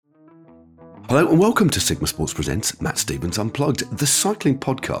Hello and welcome to Sigma Sports Presents Matt Stevens Unplugged, the cycling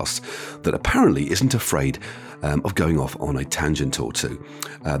podcast that apparently isn't afraid of going off on a tangent or two.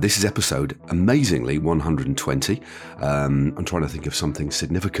 This is episode, amazingly, 120. I'm trying to think of something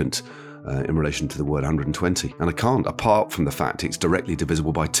significant in relation to the word 120, and I can't, apart from the fact it's directly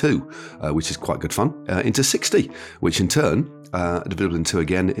divisible by 2, which is quite good fun, into 60, which in turn divisible in 2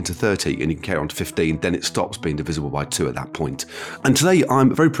 again into 30, and you can carry on to 15, then it stops being divisible by 2 at that point. And today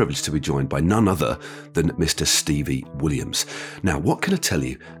I'm very privileged to be joined by none other than Mr. Stevie Williams. Now, what can I tell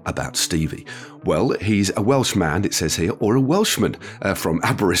you about Stevie? Well, he's a Welshman, it says here, or a Welshman from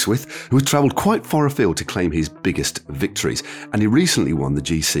Aberystwyth, who has travelled quite far afield to claim his biggest victories. And he recently won the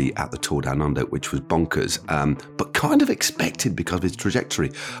GC at the Tour Down Under, which was bonkers, but kind of expected because of his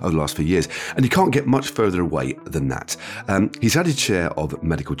trajectory over the last few years. And you can't get much further away than that. He's had his share of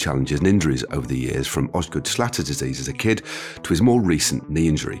medical challenges and injuries over the years, from Osgood-Schlatter disease as a kid to his more recent knee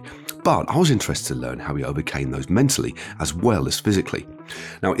injury. But I was interested to learn how he overcame those mentally as well as physically.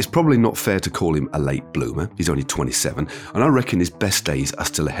 Now, it's probably not fair to call him a late bloomer. He's only 27, and I reckon his best days are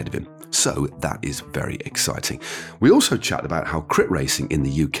still ahead of him. So that is very exciting. We also chat about how crit racing in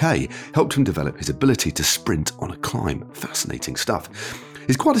the UK helped him develop his ability to sprint on a climb. Fascinating stuff.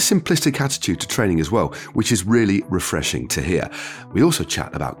 He's quite a simplistic attitude to training as well, which is really refreshing to hear. We also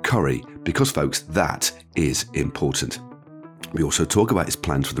chat about curry, because folks, that is important. We also talk about his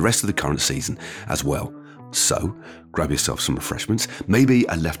plans for the rest of the current season as well. So, grab yourself some refreshments, maybe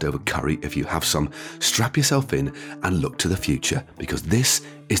a leftover curry if you have some, strap yourself in and look to the future, because this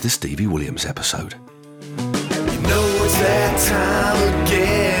is the Stevie Williams episode. You know it's that time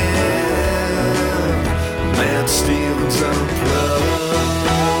again, Matt Stevens Unplugged.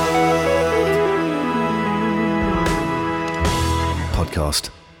 Podcast.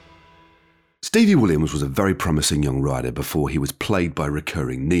 Stevie Williams was a very promising young rider before he was plagued by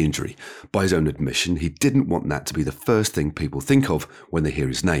recurring knee injury. By his own admission, he didn't want that to be the first thing people think of when they hear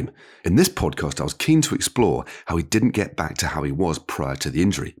his name. In this podcast, I was keen to explore how he didn't get back to how he was prior to the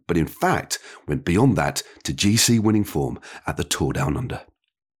injury, but in fact went beyond that to GC winning form at the Tour Down Under.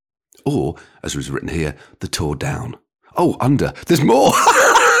 Or, as was written here, the Tour Down. Oh, under. There's more!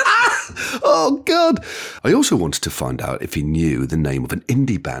 Oh, God. I also wanted to find out if he knew the name of an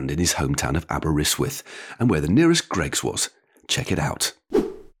indie band in his hometown of Aberystwyth and where the nearest Greggs was. Check it out.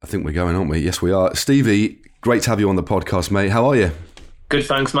 I think we're going, aren't we? Yes, we are. Stevie, great to have you on the podcast, mate. How are you? Good,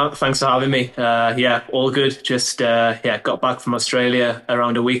 thanks, Matt. Thanks for having me. Yeah, all good. Just, got back from Australia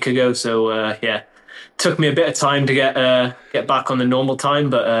around a week ago. So, took me a bit of time to get back on the normal time.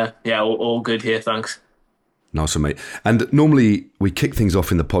 But, all good here, thanks. Nice one, mate. And normally we kick things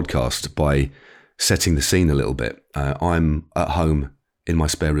off in the podcast by setting the scene a little bit. I'm at home in my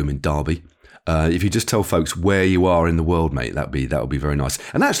spare room in Derby. If you just tell folks where you are in the world, mate, that would be very nice.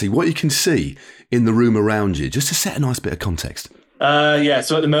 And actually, what you can see in the room around you, just to set a nice bit of context. So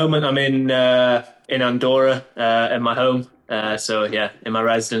at the moment I'm in Andorra in my home. In my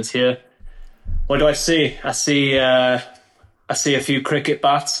residence here. What do I see? I see a few cricket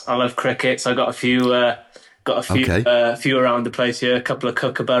bats. I love cricket, so I got a few. A few around the place here, a couple of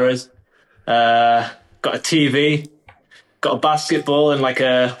kookaburras, got a TV, got a basketball and like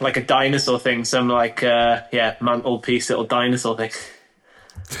a dinosaur thing, some mantelpiece little dinosaur thing.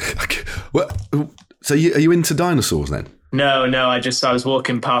 Okay. Well, so are you into dinosaurs then? No, I was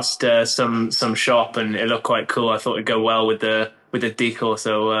walking past some shop and it looked quite cool. I thought it'd go well with the decor,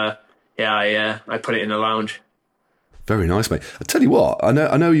 so I put it in the lounge. Very nice, mate. I tell you what, I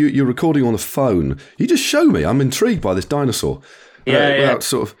know you're recording on the phone. You just show me. I'm intrigued by this dinosaur.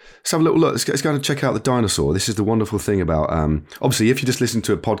 Sort of, let's have a little look. Let's go and check out the dinosaur. This is the wonderful thing about, obviously, if you just listen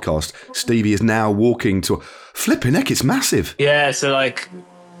to a podcast, Stevie is now walking to a flipping heck. It's massive. Yeah, so a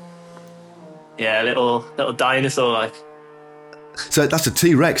little dinosaur. So that's a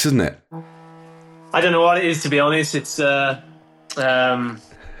T-Rex, isn't it? I don't know what it is, to be honest. It's I'm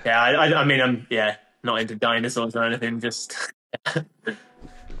not into dinosaurs or anything, just...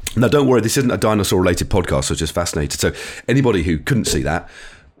 No, don't worry, this isn't a dinosaur-related podcast, so just fascinated. So anybody who couldn't see that,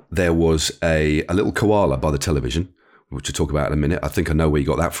 there was a little koala by the television, which we'll talk about in a minute. I think I know where you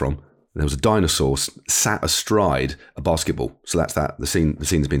got that from. There was a dinosaur sat astride a basketball. So that's that. The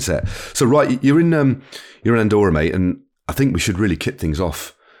scene's been set. So right, you're in Andorra, mate, and I think we should really kick things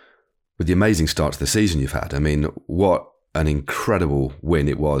off with the amazing start to the season you've had. I mean, what an incredible win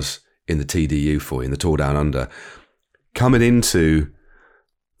it was in the TDU for you, in the Tour Down Under. Coming into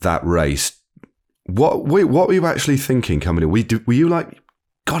that race, what were you actually thinking coming in? Were you like,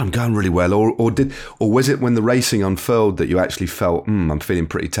 God, I'm going really well, or was it when the racing unfurled that you actually felt, I'm feeling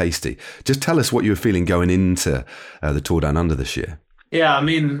pretty tasty? Just tell us what you were feeling going into the Tour Down Under this year. Yeah, I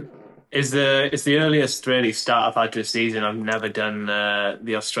mean, It's the earliest really start I've had to a season. I've never done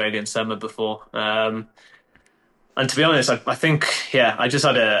the Australian summer before. And to be honest, I think, yeah, I just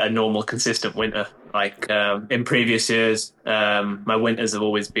had a normal, consistent winter. Like in previous years, my winters have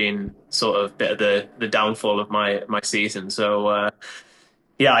always been sort of a bit of the downfall of my season. So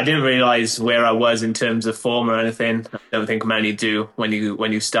yeah, I didn't realize where I was in terms of form or anything. I don't think many do when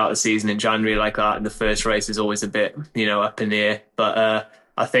you start the season in January like that. And the first race is always a bit, up in the air. But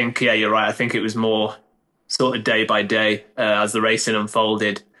I think, yeah, you're right. I think it was more sort of day by day as the racing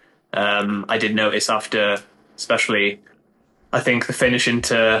unfolded. I did notice after, especially, I think the finish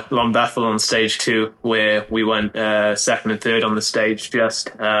into Llanbethel on stage 2, where we went second and third on the stage. That's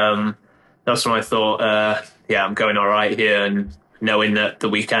when I thought, yeah, I'm going all right here, and knowing that the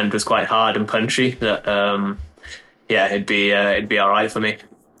weekend was quite hard and punchy, that yeah, it'd be all right for me.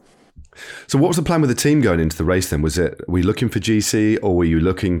 So, what was the plan with the team going into the race then? Were you looking for GC, or were you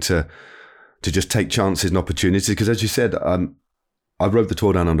looking to just take chances and opportunities? Because as you said, I rode the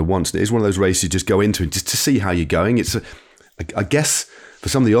Tour Down Under once, and it is one of those races you just go into just to see how you're going. I guess for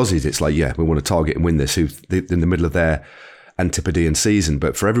some of the Aussies, it's like, yeah, we want to target and win this, who's in the middle of their Antipodean season.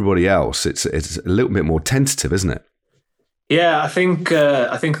 But for everybody else, it's a little bit more tentative, isn't it? Yeah, I think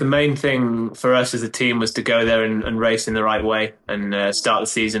the main thing for us as a team was to go there and race in the right way and start the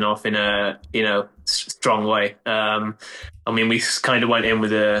season off in a strong way. I mean, we kind of went in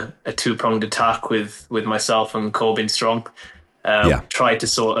with a two-pronged attack with myself and Corbin Strong. Tried to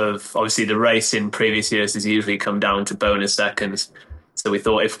sort of, obviously the race in previous years has usually come down to bonus seconds. So we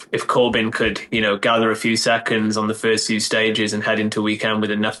thought if Corbin could, gather a few seconds on the first few stages and head into a weekend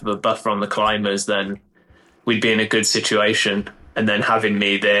with enough of a buffer on the climbers, then we'd be in a good situation. And then having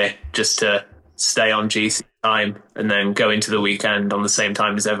me there just to stay on GC time and then go into the weekend on the same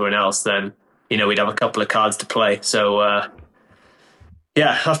time as everyone else, then, we'd have a couple of cards to play. So,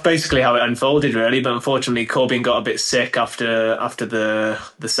 yeah, that's basically how it unfolded, really. But unfortunately, Corbin got a bit sick after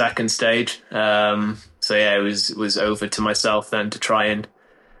the second stage. So yeah, it was over to myself then to try and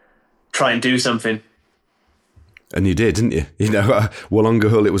do something. And you did, didn't you?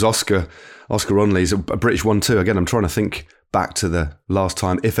 Wollongahul, it was Oscar Onley's a British 1-2. Again, I'm trying to think back to the last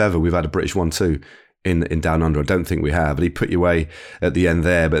time, if ever, we've had a British 1-2 in Down Under. I don't think we have. But he put you away at the end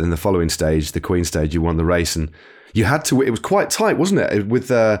there. But in the following stage, the Queen stage, you won the race, and you had to. It was quite tight, wasn't it? With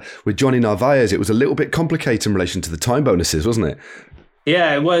Johnny Narvaez, it was a little bit complicated in relation to the time bonuses, wasn't it?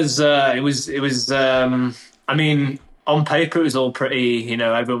 Yeah, it was. I mean, on paper, it was all pretty.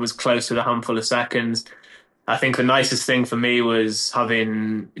 Everyone was close with a handful of seconds. I think the nicest thing for me was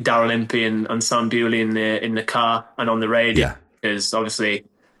having Daryl Impey and Sam Bewley in the car and on the radio, because obviously,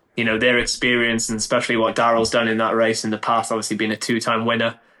 their experience, and especially what Daryl's done in that race in the past, obviously being a 2-time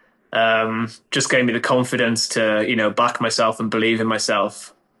winner, just gave me the confidence to back myself and believe in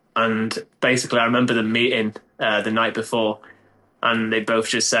myself. And basically, I remember them meeting the night before, and they both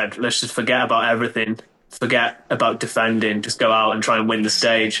just said, let's just forget about everything, forget about defending, just go out and try and win the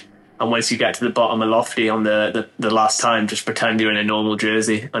stage. And once you get to the bottom of Lofty on the last time, just pretend you're in a normal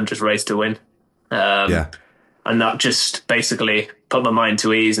jersey and just race to win. And that just basically put my mind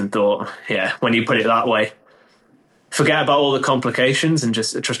to ease and thought, yeah, when you put it that way, forget about all the complications and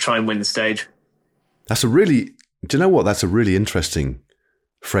just try and win the stage. Do you know what? That's a really interesting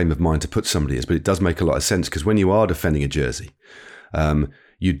frame of mind to put somebody as, but it does make a lot of sense, because when you are defending a jersey,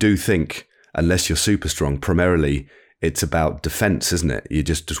 you do think, unless you're super strong, primarily it's about defense, isn't it? You're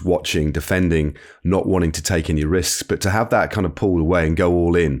just watching, defending, not wanting to take any risks. But to have that kind of pull away and go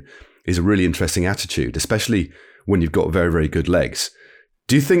all in is a really interesting attitude, especially when you've got very, very good legs.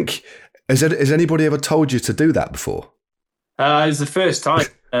 Do you think, has anybody ever told you to do that before? It was the first time.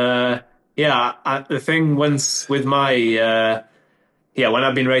 The thing once with my... when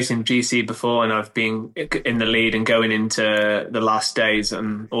I've been racing GC before and I've been in the lead and going into the last days,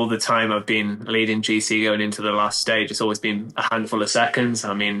 and all the time I've been leading GC going into the last stage, it's always been a handful of seconds.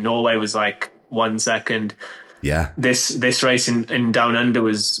 I mean, Norway was like 1 second. Yeah. This race in Down Under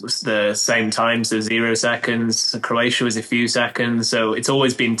was the same time, so 0 seconds. Croatia was a few seconds. So it's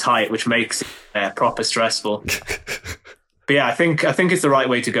always been tight, which makes it proper stressful. But yeah, I think it's the right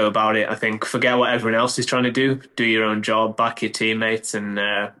way to go about it. I think forget what everyone else is trying to do your own job, back your teammates, and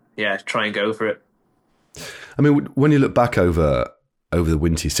try and go for it. I mean, when you look back over the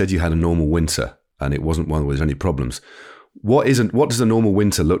winter, you said you had a normal winter and it wasn't one where there's any problems. What does a normal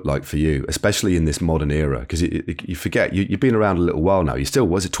winter look like for you, especially in this modern era? Because you forget, you've been around a little while now. You still,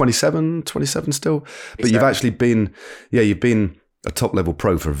 was it 27 still? But exactly. You've actually been a top level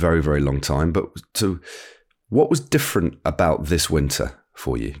pro for a very, very long time. But what was different about this winter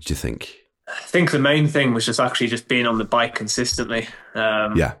for you, do you think? I think the main thing was just being on the bike consistently.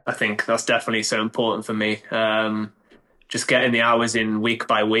 Yeah. I think that's definitely so important for me. Just getting the hours in week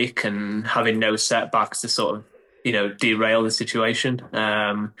by week and having no setbacks to sort of, derail the situation.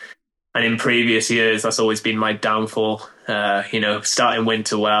 And in previous years, that's always been my downfall. Starting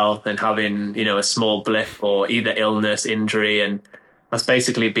winter well, then having, a small blip or either illness, injury. And that's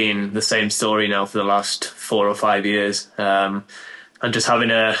basically been the same story now for the last 4 or 5 years. And just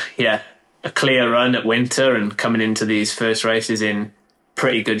having a clear run at winter and coming into these first races in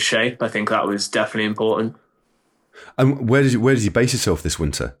pretty good shape, I think that was definitely important. And where did you base yourself this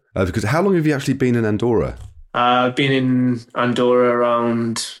winter? Because how long have you actually been in Andorra? I've been in Andorra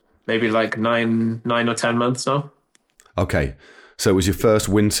around maybe like nine or 10 months now. Okay, so it was your first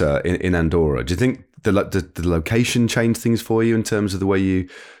winter in Andorra. Do you think the location changed things for you in terms of the way you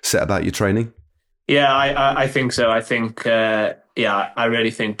set about your training? Yeah, I think so. I think I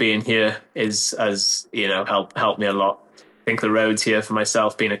really think being here has helped me a lot. I think the roads here for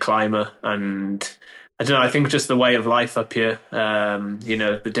myself, being a climber, and I don't know, I think just the way of life up here,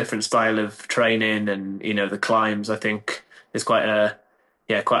 the different style of training and, the climbs, I think is quite a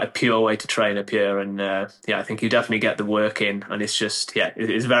pure way to train up here. And I think you definitely get the work in, and it's just,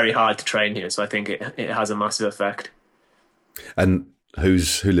 it's very hard to train here. So I think it has a massive effect. And who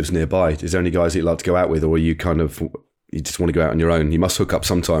lives nearby? Is there any guys that you like to go out with, or are you you just want to go out on your own? You must hook up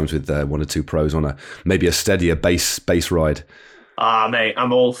sometimes with 1 or 2 pros on maybe a steadier base ride. Mate,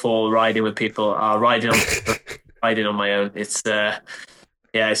 I'm all for riding with people. Riding on my own. It's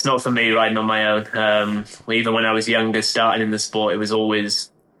it's not for me riding on my own. Even when I was younger, starting in the sport, it was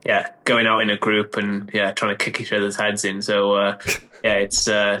always going out in a group and trying to kick each other's heads in. So it's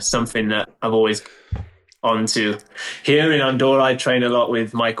something that I've always on to. Here in Andorra, I train a lot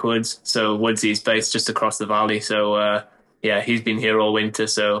with Mike Woods. So Woodsy's based just across the valley. So he's been here all winter.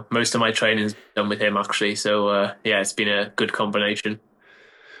 So most of my training's done with him actually. So it's been a good combination.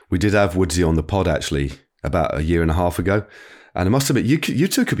 We did have Woodsy on the pod actually about 1.5 years ago. And I must admit, you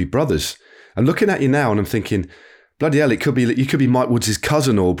two could be brothers. I'm looking at you now and I'm thinking, bloody hell, you could be Mike Woods'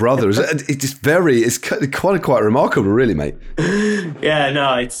 cousin or brother. It's quite remarkable, really, mate. Yeah,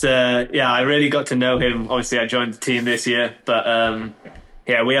 no, it's I really got to know him. Obviously, I joined the team this year, but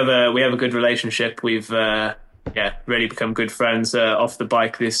we have a good relationship. We've really become good friends off the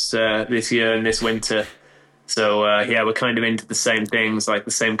bike this year and this winter. So we're kind of into the same things, like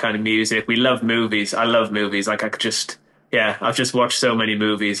the same kind of music. We love movies. I love movies. Like I've just watched so many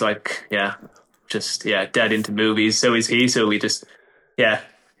movies. Like dead into movies. So is he. So we just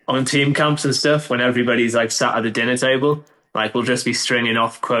on team camps and stuff, when everybody's like sat at the dinner table, like we'll just be stringing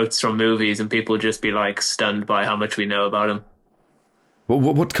off quotes from movies, and people will just be like stunned by how much we know about them.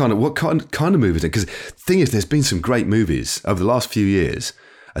 What kind of movies? Because the thing is, there's been some great movies over the last few years,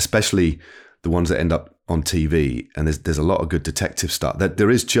 especially the ones that end up on TV, and there's a lot of good detective stuff. There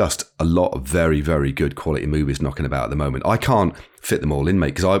is just a lot of very, very good quality movies knocking about at the moment. I can't fit them all in,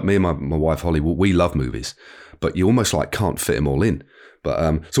 mate, because me and my wife Holly, we love movies, but you almost like can't fit them all in.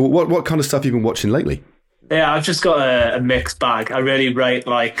 But so what kind of stuff have you been watching lately? Yeah, I've just got a mixed bag. I really rate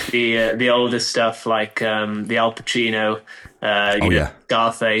like the older stuff, like the Al Pacino,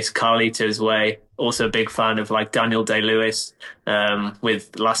 Scarface, Carlito's Way. Also a big fan of like Daniel Day-Lewis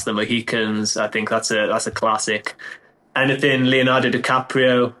with Last of the Mohicans. I think that's a classic. Anything Leonardo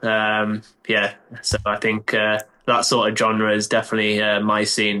DiCaprio, So I think that sort of genre is definitely my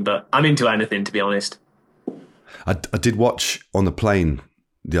scene. But I'm into anything, to be honest. I did watch on the plane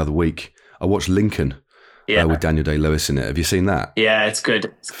the other week. I watched Lincoln. With Daniel Day-Lewis in it. Have you seen that? Yeah, it's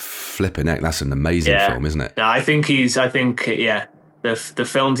good. Flipping heck, that's an amazing film, isn't it? No, I think the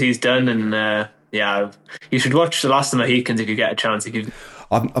films he's done, and you should watch The Last of the Mohicans if you get a chance.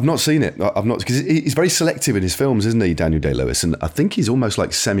 I've not seen it. I've not, because he's very selective in his films, isn't he, Daniel Day-Lewis? And I think he's almost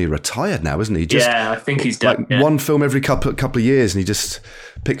like semi-retired now, isn't he? I think he's done. One film every couple of years, and he just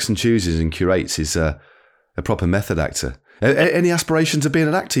picks and chooses and curates. He's a proper method actor. Any aspirations of being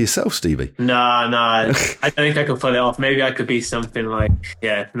an actor yourself, Stevie? No. I don't think I could pull it off. Maybe I could be something like,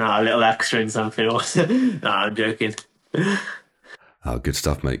 a little extra in something. No, I'm joking. Oh, good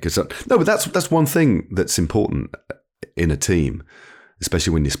stuff, mate. Good stuff. No, but that's one thing that's important in a team,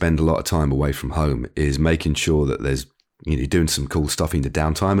 especially when you spend a lot of time away from home, is making sure that there's you're doing some cool stuff in the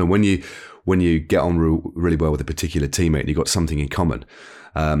downtime. And when you get on really well with a particular teammate and you've got something in common,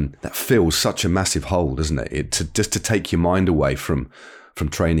 that fills such a massive hole, doesn't it? Just to take your mind away from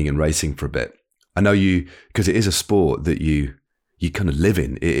training and racing for a bit. I know because it is a sport that you kind of live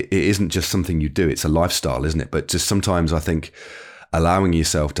in. It isn't just something you do; it's a lifestyle, isn't it? But just sometimes I think allowing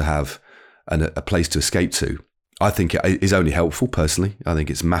yourself to have a place to escape to, I think it is only helpful. Personally, I think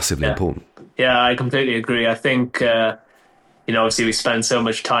it's massively important. Yeah, I completely agree. I think obviously we spend so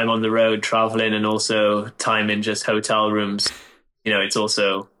much time on the road traveling, and also time in just hotel rooms. It's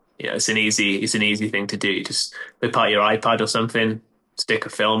also it's an easy thing to do. You just whip out your iPad or something, stick a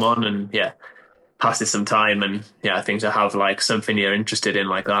film on, and yeah, passes some time. And yeah, I think to have like something you're interested in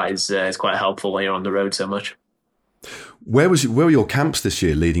like that is quite helpful when you're on the road so much. Where were your camps this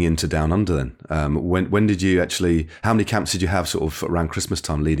year leading into Down Under then? When did you actually, how many camps did you have sort of around Christmas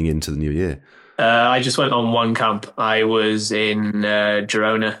time leading into the new year? I just went on one camp. I was in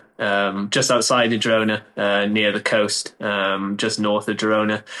Girona, just outside of Girona, near the coast, just north of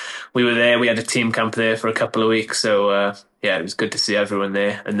Girona. We were there. We had a team camp there for a couple of weeks. So yeah, it was good to see everyone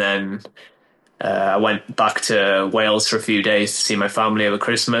there. And then I went back to Wales for a few days to see my family over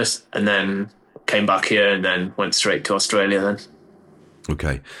Christmas, and then came back here and then went straight to Australia then.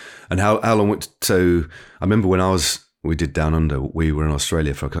 Okay. And how long, so I remember when we did Down Under, we were in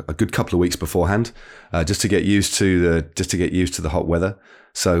Australia for a good couple of weeks beforehand, just to get used to the hot weather.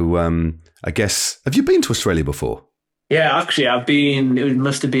 So I guess, have you been to Australia before? Yeah, actually I've been, it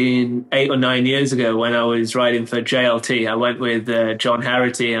must have been 8 or 9 years ago when I was riding for JLT. I went with John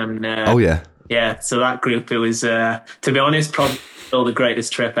Herity and oh yeah. Yeah, so that group, it was, to be honest, probably still the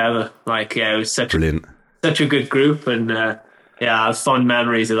greatest trip ever. Like, yeah, it was Brilliant. Such a good group, and yeah, I have fond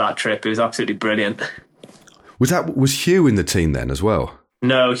memories of that trip. It was absolutely brilliant. Was Hugh in the team then as well?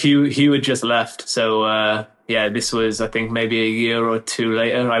 No, Hugh had just left. So yeah, this was, I think, maybe a year or two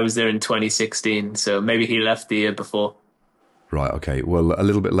later. I was there in 2016, so maybe he left the year before. Right, okay. Well, a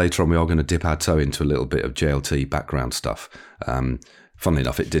little bit later on, we are going to dip our toe into a little bit of JLT background stuff. Funnily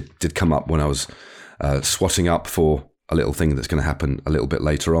enough, it did come up when I was swatting up for a little thing that's going to happen a little bit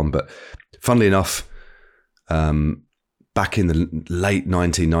later on. But funnily enough, back in the late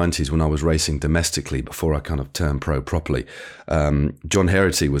 1990s when I was racing domestically before I kind of turned pro properly, John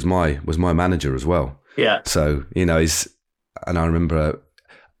Herity was my manager as well. Yeah. So, and I remember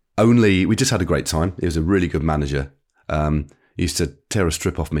we just had a great time. He was a really good manager. He used to tear a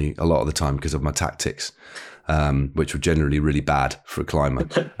strip off me a lot of the time because of my tactics, which were generally really bad for a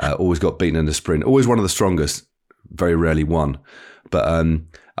climber. Always got beaten in the sprint, always one of the strongest, very rarely won. But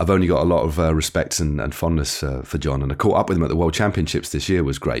I've only got a lot of respect and fondness for John. And I caught up with him at the World Championships this year.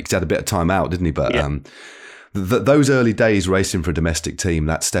 Was great because he had a bit of time out, didn't he? But yeah. Those early days racing for a domestic team,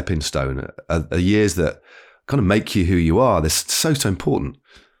 that stepping stone, are years that kind of make you who you are. They're so important.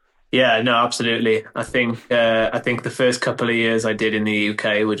 Yeah, no, absolutely. I think the first couple of years I did in the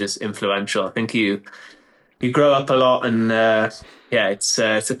UK were just influential. I think you grow up a lot, and yeah, it's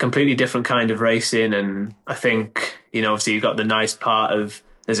a completely different kind of racing. And I think obviously you've got the nice part of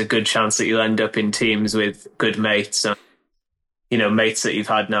there's a good chance that you'll end up in teams with good mates, and mates that you've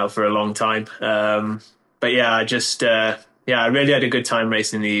had now for a long time. But yeah, I really had a good time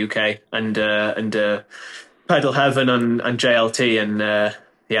racing in the UK and Pedal Heaven and JLT, and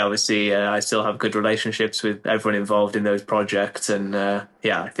yeah, obviously I still have good relationships with everyone involved in those projects, and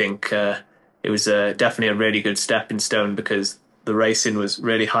yeah, I think it was definitely a really good stepping stone because the racing was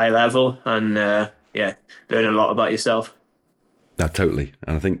really high level, and yeah, learn a lot about yourself. No, totally.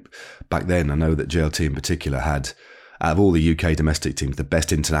 And I think back then, I know that JLT in particular had, out of all the UK domestic teams, the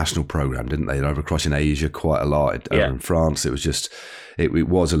best international program, didn't they? Over across in Asia quite a lot. Over in France, it was just, it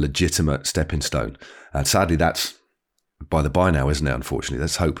was a legitimate stepping stone. And sadly, that's by the by now, isn't it? Unfortunately,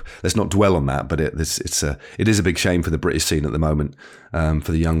 let's not dwell on that. But it is a big shame for the British scene at the moment.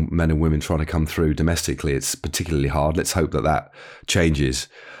 For the young men and women trying to come through domestically, it's particularly hard. Let's hope that changes.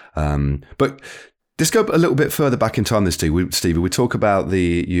 But let's go a little bit further back in time, Stevie. We talk about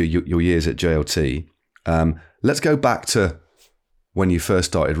your years at JLT. Let's go back to when you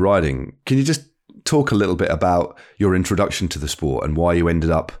first started riding. Can you just talk a little bit about your introduction to the sport and why you ended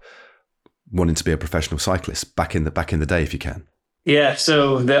up wanting to be a professional cyclist back in the day, if you can? Yeah,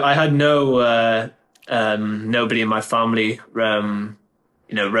 so I had nobody in my family,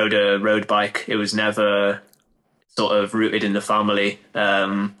 rode a road bike. It was never sort of rooted in the family.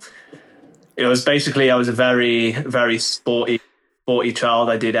 It was basically, I was a very, very sporty child.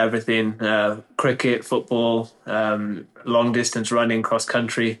 I did everything, cricket, football, long distance running, cross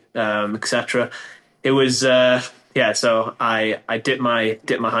country, etc. It was, yeah, so I dipped my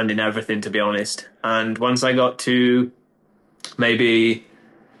hand in everything, to be honest. And once I got to maybe,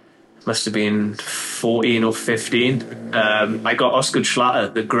 must have been 14 or 15, I got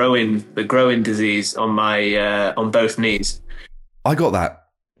Osgood-Schlatter, the growing disease on both knees. I got that.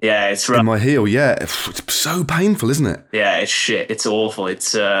 Yeah, it's right. In my heel, yeah. It's so painful, isn't it? Yeah, it's shit. It's awful.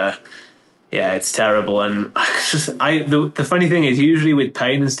 It's yeah, it's terrible. And the funny thing is, usually with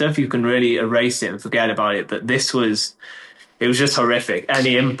pain and stuff, you can really erase it and forget about it. But this was it was just horrific.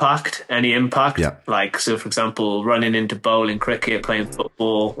 Any impact. Yeah. Like, so for example, running into bowling, cricket, playing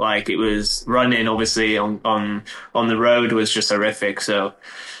football, like it was running obviously on the road was just horrific. So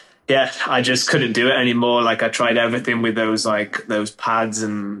yeah, I just couldn't do it anymore. Like I tried everything with those pads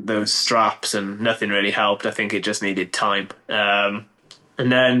and those straps, and nothing really helped. I think it just needed time. And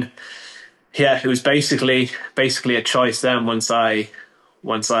then yeah, it was basically a choice then.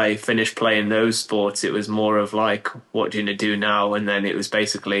 Once I finished playing those sports, it was more of like, what do you do now? And then it was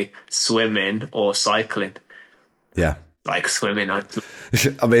basically swimming or cycling. Yeah. Like swimming. I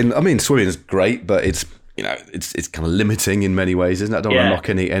mean, swimming is great, but it's kind of limiting in many ways, isn't it? I don't want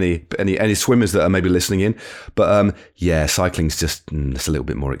to knock any swimmers that are maybe listening in, but cycling's just it's a little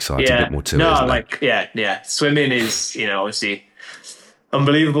bit more exciting, a bit more to it. No, like yeah. Swimming is obviously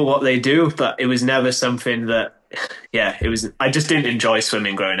unbelievable what they do, but it was never something that. Yeah, it was. I just didn't enjoy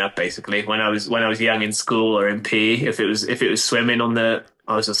swimming growing up. Basically, when I was young in school or in PE, if it was swimming I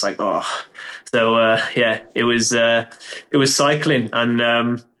was just like, oh. So it was cycling,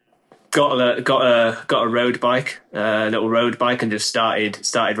 and got a road bike, a little road bike, and just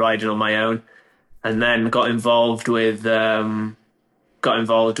started riding on my own, and then got involved with the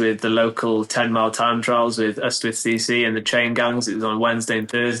local 10-mile time trials with Aberystwyth CC and the chain gangs. It was on Wednesday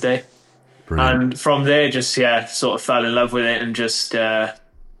and Thursday. Brilliant. And from there, just sort of fell in love with it, and just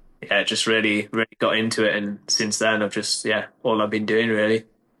really got into it. And since then, I've just all I've been doing really.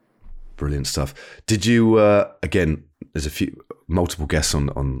 Brilliant stuff. Did you again? There's multiple guests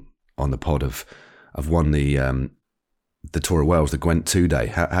on the pod have won the Tour of Wales, the Gwent 2-day.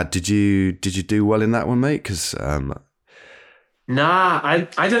 How did you do well in that one, mate? Because nah, I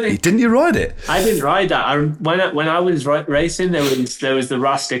don't think. Didn't you ride it? I didn't ride that. When I was racing, there was the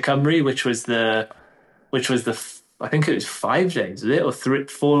Rasta Cymru, which was the I think it was 5 days, was it, or 3,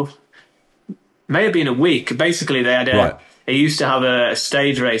 4? May have been a week. Basically, they had They used to have a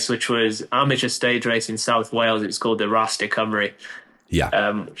stage race, which was amateur stage race in South Wales. It's called the Rasta Cymru.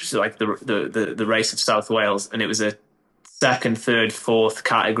 Yeah, which is like the race of South Wales, and it was a 2nd, 3rd, 4th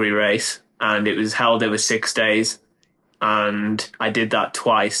category race, and it was held over 6 days. And I did that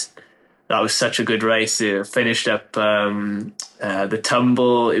twice. That was such a good race. It finished up the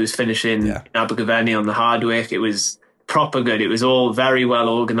tumble. It was finishing in Aberystwyth on the Hardwick. It was proper good. It was all very well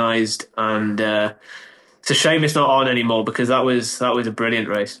organised, and it's a shame it's not on anymore, because that was a brilliant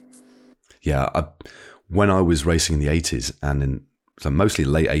race. Yeah, when I was racing in the 80s and mostly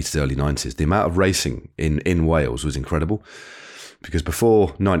late 80s, early 90s, the amount of racing in Wales was incredible, because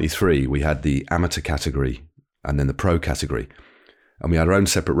before 93 we had the amateur category and then the pro category, and we had our own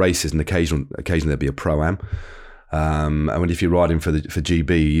separate races, and occasionally there'd be a pro-am. And if you're riding for GB,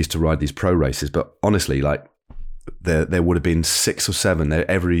 you used to ride these pro races. But honestly, like there would have been 6 or 7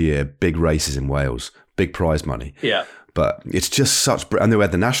 every year, big races in Wales, big prize money. Yeah. But it's just and they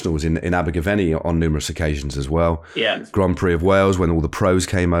had the nationals in Aberystwyth on numerous occasions as well. Yeah. Grand Prix of Wales, when all the pros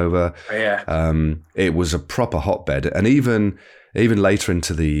came over. Yeah. It was a proper hotbed, and even later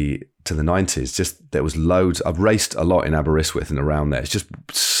into the 90s, just there was loads. I've raced a lot in Aberystwyth and around there. It's just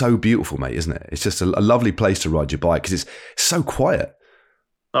so beautiful, mate, isn't it? It's just a lovely place to ride your bike, because it's so quiet.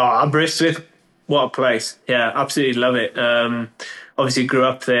 Oh, Aberystwyth, what a place! Yeah, absolutely love it. Obviously grew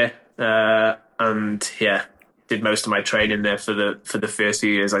up there, and did most of my training there for the first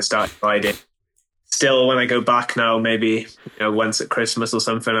few years I started riding. Still, when I go back now, maybe once at Christmas or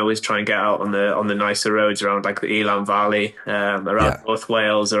something, I always try and get out on the nicer roads around like the Elan Valley, around North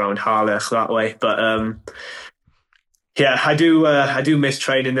Wales, around Harlech that way. But I do miss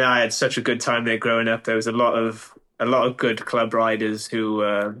training there. I had such a good time there growing up. There was a lot of good club riders who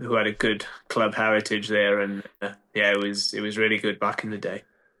had a good club heritage there, and it was really good back in the day.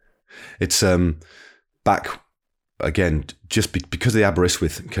 It's back again just because of the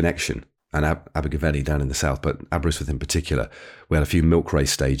Aberystwyth connection. And Aberystwyth down in the south, but Aberystwyth in particular, we had a few milk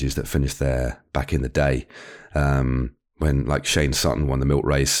race stages that finished there back in the day, when like Shane Sutton won the milk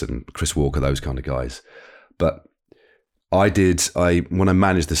race and Chris Walker, those kind of guys. But when I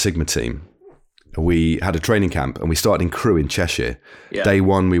managed the Sigma team, we had a training camp and we started in Crewe in Cheshire. Yeah. Day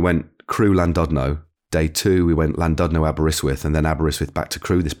 1, we went Crewe Llandudno. Day 2, we went Llandudno Aberystwyth, and then Aberystwyth back to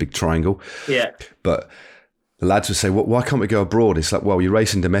Crewe, this big triangle. Yeah. But the lads would say, well, why can't we go abroad? It's like, well, you're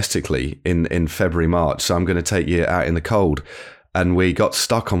racing domestically in February, March, so I'm going to take you out in the cold. And we got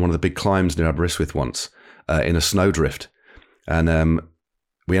stuck on one of the big climbs near Aberystwyth once in a snowdrift. And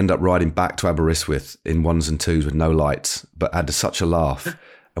we ended up riding back to Aberystwyth in 1s and 2s with no lights, but had such a laugh.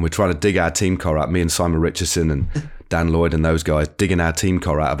 And we're trying to dig our team car out, me and Simon Richardson and Dan Lloyd and those guys, digging our team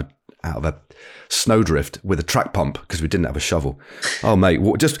car out of a snowdrift with a track pump, because we didn't have a shovel. Oh, mate,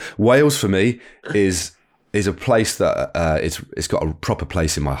 just Wales for me is is a place that it's got a proper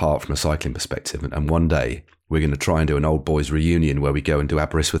place in my heart from a cycling perspective. And one day we're going to try and do an old boys reunion where we go and do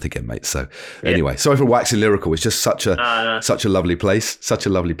Aberystwyth again, mate. So anyway, sorry for waxing lyrical. It's just such a lovely place, such a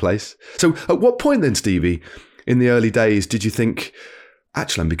lovely place. So at what point then, Stevie, in the early days, did you think,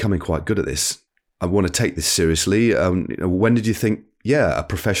 actually, I'm becoming quite good at this. I want to take this seriously. When did you think, a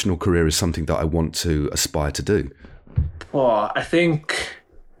professional career is something that I want to aspire to do? Well, I think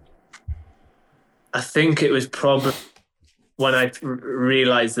it was probably when I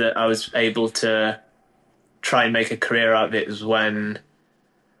realised that I was able to try and make a career out of it, was when,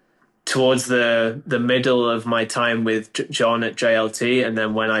 towards the middle of my time with John at JLT, and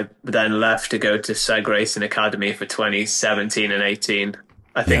then when I then left to go to Seg Racing Academy for 2017 and 18.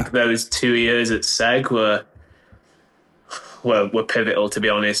 I think those 2 years at Seg were pivotal, to be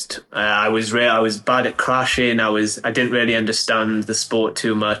honest. I was bad at crashing. I didn't really understand the sport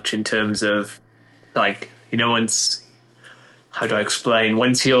too much in terms of, like, once, how do I explain?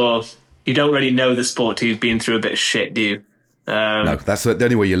 Once you don't really know the sport till you've been through a bit of shit, do you? No, that's the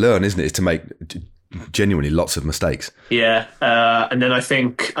only way you learn, isn't it? Is to make genuinely lots of mistakes. Yeah, and then I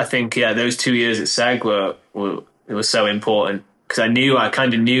think those 2 years at Seg were so important, because I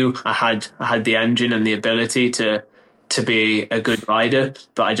kind of knew I had the engine and the ability to be a good rider,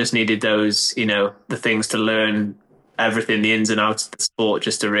 but I just needed those, the things to learn everything, the ins and outs of the sport,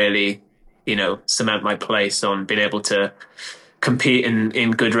 just to really, cement my place on being able to compete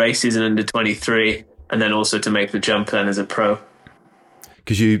in good races in under 23, and then also to make the jump then as a pro.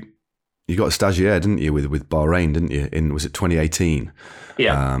 Because you got a stagiaire, didn't you, with Bahrain, didn't you? Was it 2018?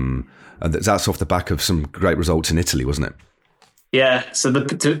 Yeah. And that's off the back of some great results in Italy, wasn't it? Yeah. So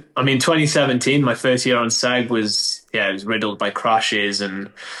 2017, my first year on Seg was riddled by crashes, and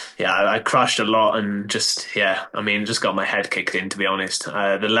I crashed a lot, and just got my head kicked in, to be honest.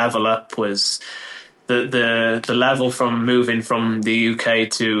 The level up was the level from moving from the UK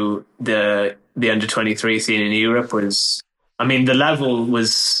to the under 23 scene in Europe was, the level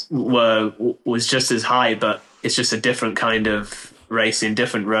was just as high, but it's just a different kind of racing,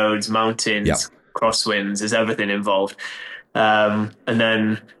 different roads, mountains, crosswinds, there's everything involved. And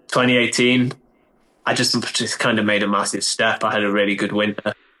then 2018, I just kind of made a massive step. I had a really good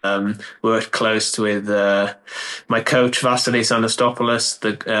winter. Worked close with my coach Vasilis Anastopoulos,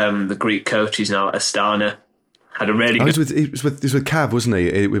 the Greek coach. He's now at Astana. Had a really. He was with Cav, wasn't he?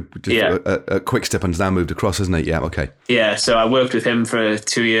 A quick step and now moved across, hasn't he? Yeah, okay. Yeah, so I worked with him for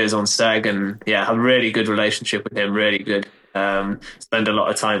 2 years on Seg, and have a really good relationship with him. Really good. Spend a lot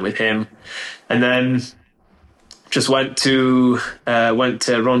of time with him, and then just went to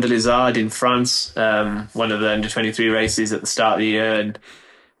Ronde des Arts in France, one of the under 23 races at the start of the year, and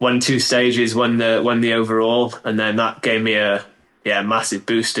won 2 stages, won the overall, and then that gave me a massive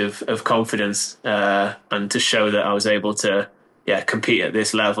boost of confidence, and to show that I was able to compete at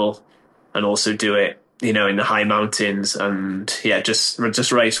this level and also do it in the high mountains, and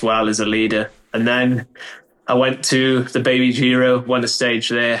just race well as a leader. And then I went to the Baby Giro, won a stage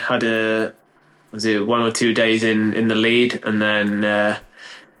there, had 1 or 2 days in the lead, and then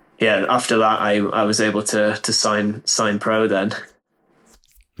after that I was able to sign pro then.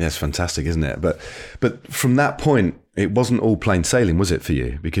 Yeah, it's fantastic, isn't it? But from that point, it wasn't all plain sailing, was it, for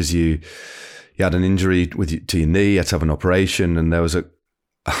you? Because you had an injury to your knee, you had to have an operation, and there was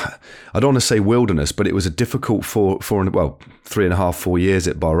I don't want to say wilderness, but it was a difficult 3.5, 4 years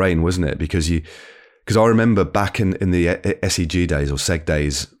at Bahrain, wasn't it? Because I remember back in the SEG days or SEG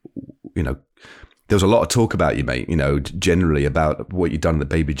days, there was a lot of talk about you, mate, generally about what you'd done at the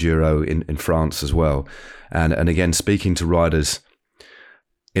Baby Giro in France as well. And again, speaking to riders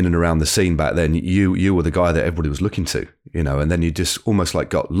in and around the scene back then, you were the guy that everybody was looking to, and then you just almost like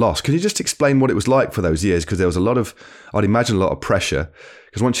got lost. Can you just explain what it was like for those years? Because there was I'd imagine a lot of pressure,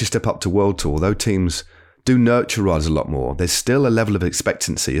 because once you step up to World Tour, though teams do nurture riders a lot more, there's still a level of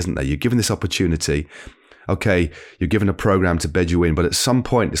expectancy, isn't there? You're given this opportunity. Okay, you're given a program to bed you in, but at some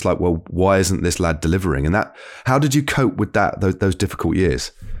point it's like, well, why isn't this lad delivering? And how did you cope with that, those difficult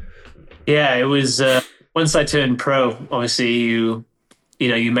years? Yeah, it was, once I turned pro, obviously you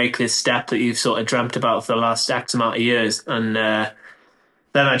make this step that you've sort of dreamt about for the last X amount of years. And then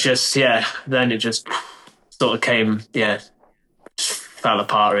it just sort of came, just fell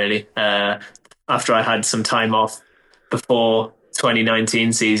apart really. After I had some time off before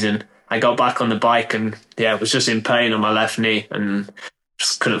 2019 season, I got back on the bike and was just in pain on my left knee and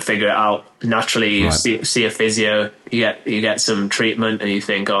just couldn't figure it out. Naturally, you see a physio, you get some treatment, and you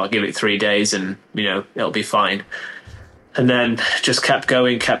think, I'll give it 3 days and it'll be fine. And then just kept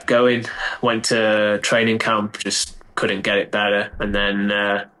going. Went to training camp, just couldn't get it better. And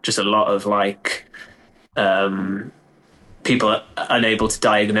then just a lot of people are unable to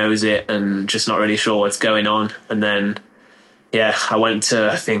diagnose it and just not really sure what's going on. And then, yeah, I went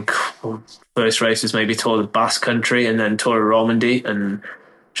to, I think, first race was maybe Tour de Basque Country and then Tour of Romandy, and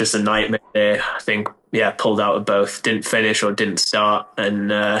just a nightmare there. I think, yeah, pulled out of both, didn't finish or didn't start.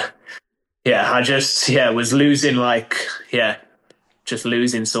 And I just, was losing just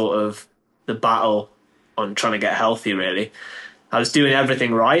losing sort of the battle on trying to get healthy, really. I was doing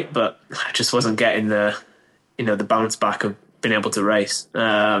everything right, but I just wasn't getting the bounce back of being able to race.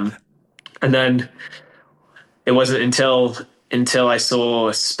 And then it wasn't until I saw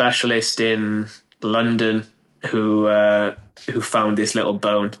a specialist in London who found this little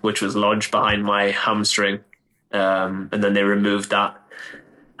bone which was lodged behind my hamstring, and then they removed that,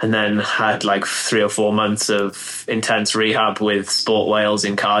 and then had like 3 or 4 months of intense rehab with Sport Wales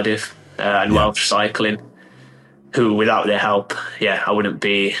in Cardiff and Welsh cycling, who without their help, I wouldn't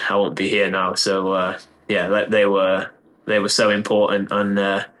be here now. So they were so important,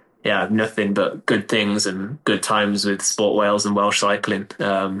 and nothing but good things and good times with Sport Wales and Welsh cycling.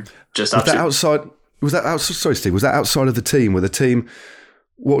 Was that outside? Sorry, Steve. Was that outside of the team?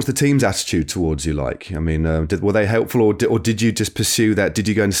 What was the team's attitude towards you like? I mean, were they helpful, or did you just pursue that? Did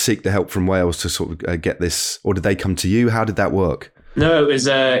you go and seek the help from Wales to sort of get this, or did they come to you? How did that work? No,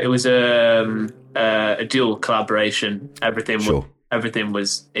 it was a dual collaboration. Everything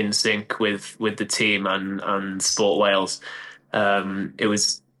was in sync with the team and Sport Wales. It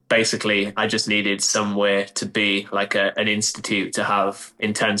was basically, I just needed somewhere to be, like an institute, to have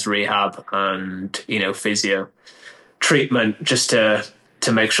intense rehab and physio treatment, just to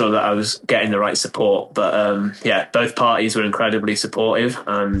make sure that I was getting the right support. But both parties were incredibly supportive,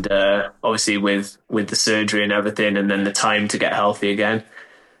 and obviously with the surgery and everything, and then the time to get healthy again,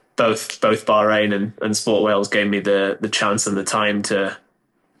 both Bahrain and Sport Wales gave me the chance and the time to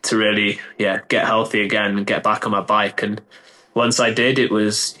really get healthy again and get back on my bike. And once I did, it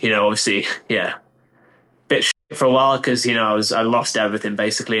was obviously bit shit for a while, because I lost everything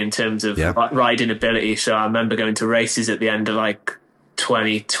basically in terms of riding ability. So I remember going to races at the end of like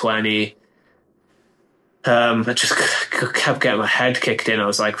 2020. I just kept getting my head kicked in. I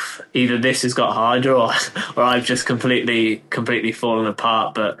was like, either this has got harder or I've just completely fallen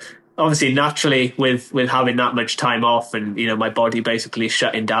apart. But obviously, naturally, with having that much time off and my body basically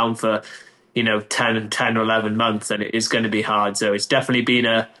shutting down for 10 or 11 months, and it is going to be hard. So it's definitely been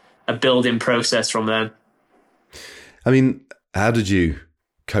a building process from then. I mean, how did you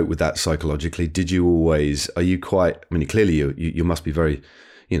cope with that psychologically? Did you always, are you quite, I mean, clearly you must be very,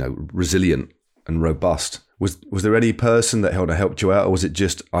 resilient and robust. Was there any person that helped you out, or was it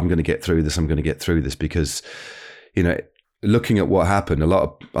just, I'm going to get through this? Because, looking at what happened, a lot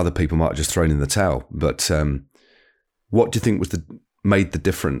of other people might have just thrown in the towel, but what do you think made the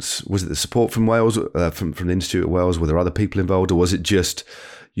difference? Was it the support from Wales, from the Institute of Wales? Were there other people involved, or was it just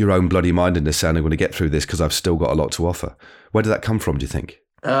your own bloody mindedness saying, I'm going to get through this because I've still got a lot to offer? Where did that come from, do you think?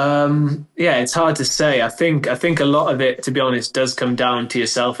 It's hard to say. I think a lot of it, to be honest, does come down to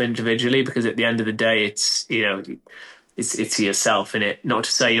yourself individually, because at the end of the day, it's it's yourself, innit? Not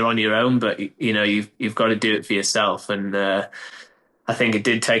to say you're on your own, but you've got to do it for yourself. And I think it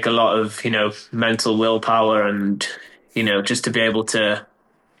did take a lot of mental willpower and just to be able to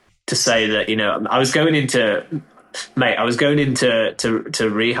say that I was going into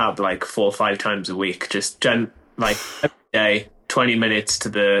rehab like 4 or 5 times a week, just like every day, 20 minutes to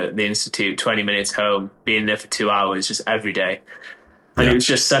the institute, 20 minutes home, being there for 2 hours, just every day. And it was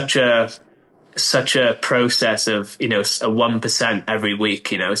just such a process of a 1% every week,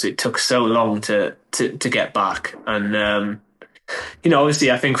 so it took so long to get back. And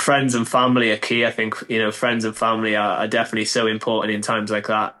obviously I think friends and family are key. I think friends and family are definitely so important in times like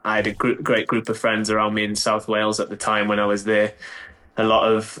that. I had a great group of friends around me in South Wales at the time when I was there. A lot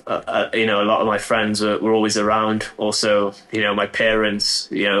of my friends were always around. Also, my parents,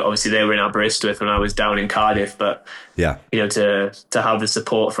 obviously they were in Aberystwyth when I was down in Cardiff, but to have the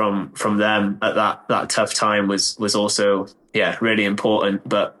support from them at that tough time was also really important.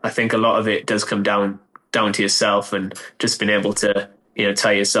 But I think a lot of it does come down to yourself, and just being able to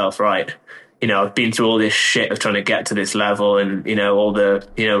tell yourself, right, I've been through all this shit of trying to get to this level, and all the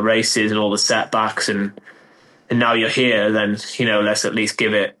races and all the setbacks, and now you're here, then let's at least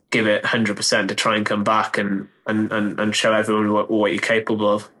give it 100% to try and come back and show everyone what you're capable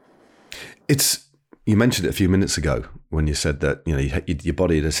of. You mentioned it a few minutes ago when you said that your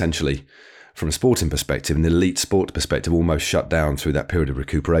body had essentially, from a sporting perspective, an elite sport perspective, almost shut down through that period of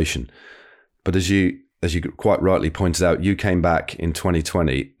recuperation. But as you quite rightly pointed out, you came back in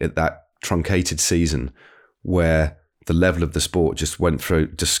 2020 at that truncated season where the level of the sport just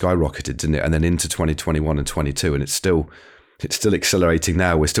skyrocketed, didn't it? And then into 2021 and 22, and it's still accelerating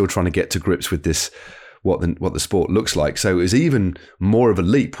now. We're still trying to get to grips with this, what the sport looks like. So it was even more of a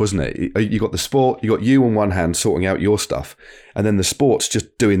leap, wasn't it? You got the sport, you got you on one hand sorting out your stuff, and then the sport's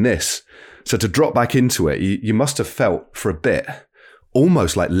just doing this. So to drop back into it, you must have felt for a bit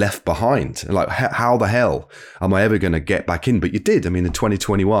almost like left behind. Like, how the hell am I ever going to get back in? But you did. I mean, in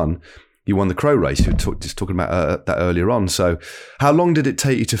 2021, you won the Crow race. You were just talking about that earlier on. So how long did it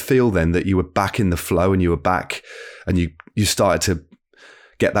take you to feel then that you were back in the flow and you were back and you started to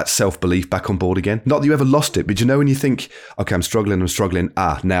get that self-belief back on board again? Not that you ever lost it, but you know when you think, okay, I'm struggling.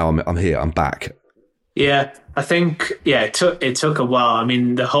 Now I'm here, I'm back. Yeah, I think, it took a while. I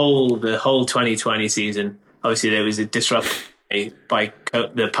mean, the whole 2020 season, obviously there was a disruption by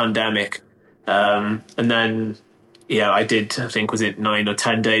the pandemic. And then, I did, I think, was it 9 or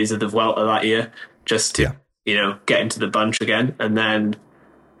 10 days of the Vuelta that year, just to, get into the bunch again. And then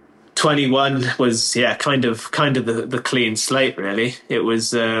 21 was, kind of the clean slate, really. It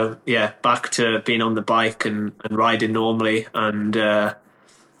was, back to being on the bike and riding normally. And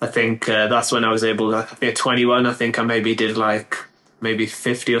I think that's when I was able to, at 21, I think I maybe did maybe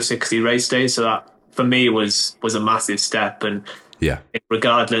 50 or 60 race days. So that, for me, was a massive step. And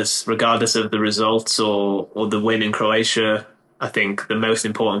regardless of the results or the win in Croatia, I think the most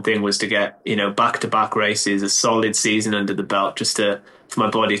important thing was to get, back-to-back races, a solid season under the belt, just for my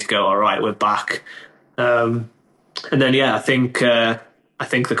body to go, all right, we're back. And then, I think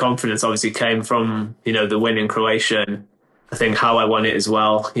the confidence obviously came from, the win in Croatia, and I think how I won it as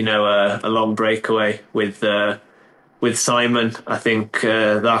well, a long breakaway with Simon. I think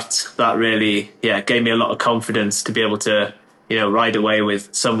that really, gave me a lot of confidence to be able to, ride away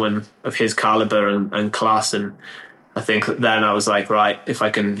with someone of his caliber and class. And I think then I was like, right, if I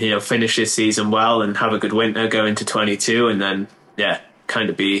can, finish this season well and have a good winter, go into 22, and then, kind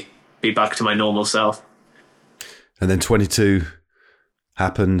of be back to my normal self. And then 22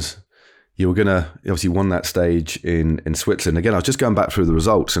 happened. You were obviously won that stage in Switzerland. Again, I was just going back through the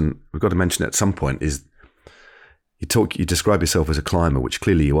results, and we've got to mention it at some point, is you describe yourself as a climber, which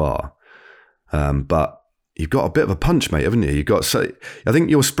clearly you are. But you've got a bit of a punch, mate, haven't you? I think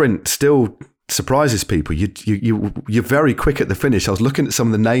your sprint still surprises people. You're very quick at the finish. I was looking at some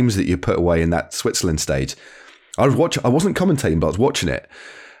of the names that you put away in that Switzerland stage. I wasn't commentating, but I was watching it,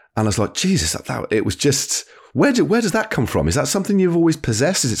 and I was like, Jesus, it was just. Where does that come from? Is that something you've always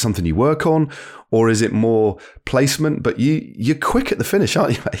possessed? Is it something you work on, or is it more placement? But you're quick at the finish,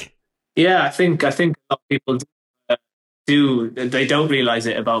 aren't you, mate? Yeah, I think a lot of people do. They don't realize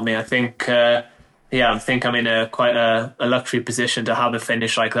it about me. I think I think I'm in quite a luxury position to have a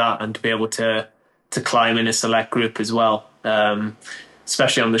finish like that and to be able to climb in a select group as well.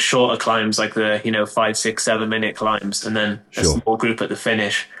 Especially on the shorter climbs, like the 5, 6, 7 minute climbs, and then a small group at the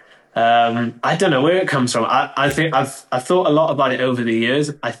finish. I don't know where it comes from. I think I've thought a lot about it over the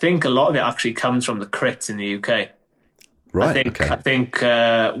years. I think a lot of it actually comes from the crits in the UK. Right. I think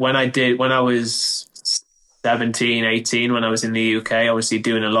when I was 17, 18, when I was in the UK, obviously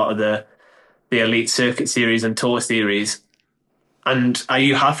doing a lot of the elite circuit series and tour series, and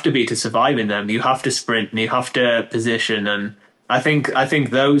you have to be to survive in them. You have to sprint and you have to position, and I think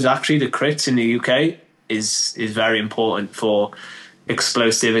those actually, the crits in the UK is very important for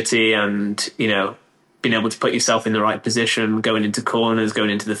explosivity and being able to put yourself in the right position, going into corners, going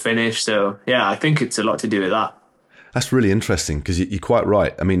into the finish. So I think it's a lot to do with that. That's really interesting, because you're quite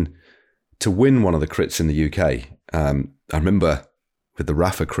right. I mean, to win one of the crits in the UK, I remember with the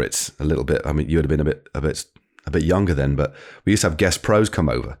Rafa crits a little bit. I mean, you would have been a bit younger then, but we used to have guest pros come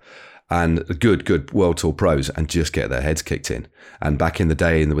over, and good World Tour pros, and just get their heads kicked in. And back in the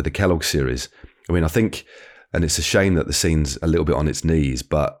day with the Kellogg series, I mean, I think. And it's a shame that the scene's a little bit on its knees,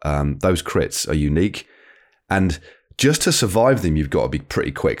 but those crits are unique. And just to survive them, you've got to be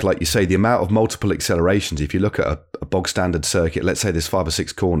pretty quick. Like you say, the amount of multiple accelerations, if you look at a bog standard circuit, let's say there's 5 or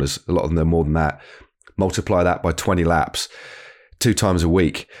 6 corners, a lot of them are more than that, multiply that by 20 laps, 2 times a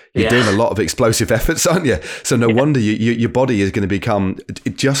week. You're doing a lot of explosive efforts, aren't you? So no wonder your body is going to become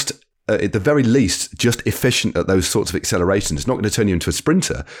just... at the very least, just efficient at those sorts of accelerations. It's not going to turn you into a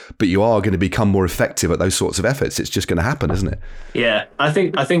sprinter, but you are going to become more effective at those sorts of efforts. It's just going to happen, isn't it? Yeah, I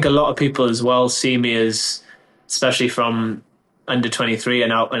think a lot of people as well see me as, especially from under 23,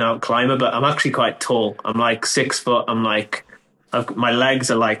 an out climber, but I'm actually quite tall. I'm like 6 foot. My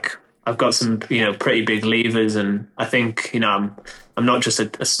legs are like, I've got some, pretty big levers, and I think, I'm not just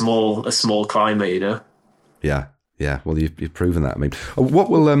a small climber, Yeah. Yeah, well, you've proven that. I mean,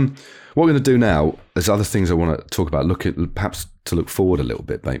 what we're going to do now, there's other things I want to talk about, perhaps to look forward a little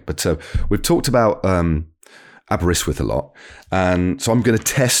bit, mate. But we've talked about Aberystwyth a lot, and so I'm going to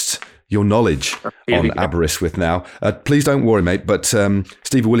test your knowledge on Aberystwyth now. Please don't worry, mate, but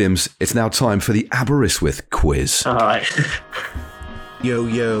Stevie Williams, it's now time for the Aberystwyth quiz. All right.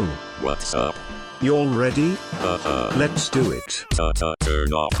 Yo. What's up? You all ready? Let's do it.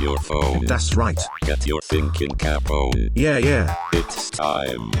 Turn off your phone. That's right. Get your thinking cap on. Yeah. It's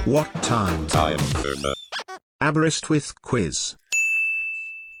time. What time? Time for the Aberystwyth quiz.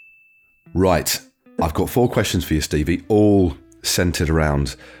 Right. I've got 4 questions for you, Stevie, all centred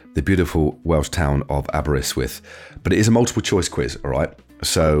around the beautiful Welsh town of Aberystwyth. But it is a multiple choice quiz, all right?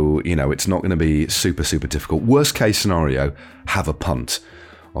 So, it's not going to be super, super difficult. Worst case scenario, have a punt.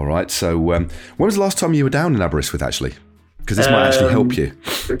 All right. So when was the last time you were down in Aberystwyth, actually? Because this might actually help you.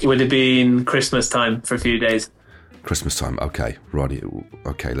 It would have been Christmas time for a few days. Christmas time. Okay. Right.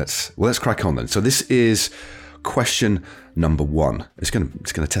 Okay. Let's crack on then. So this is question number 1. It's going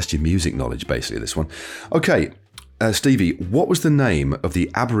to test your music knowledge, basically, this one. Okay. Stevie, what was the name of the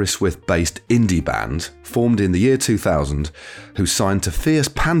Aberystwyth-based indie band formed in the year 2000 who signed to Fierce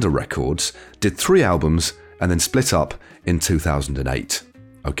Panda Records, did 3 albums, and then split up in 2008?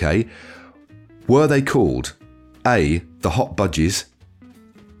 Okay. Were they called A, the Hot Budgies,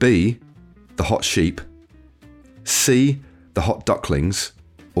 B, the Hot Sheep, C, the Hot Ducklings,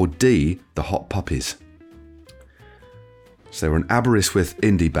 or D, the Hot Puppies? So they were an Aberystwyth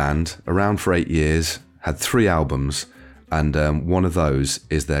indie band, around for 8 years, had 3 albums, and one of those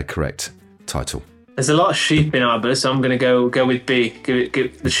is their correct title. There's a lot of sheep in Aber, so I'm going to go with B.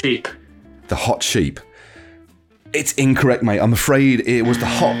 Give the sheep. The Hot Sheep. It's incorrect, mate. I'm afraid it was the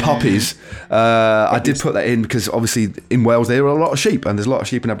Hot Puppies. I did put that in because obviously in Wales there are a lot of sheep, and there's a lot of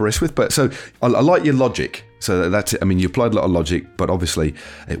sheep in Aberystwyth. But so I like your logic. So that's it. I mean, you applied a lot of logic, but obviously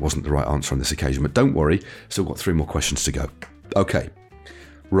it wasn't the right answer on this occasion. But don't worry, still got 3 more questions to go. Okay,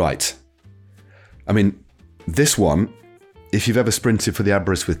 right. I mean, this one, if you've ever sprinted for the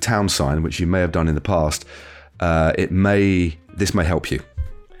Aberystwyth town sign, which you may have done in the past, this may help you.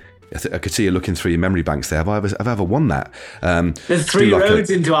 I could see you looking through your memory banks there. Have I ever won that? There's 3 roads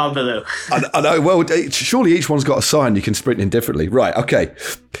into Aber, though. I know. Well, surely each one's got a sign you can sprint in differently. Right, okay.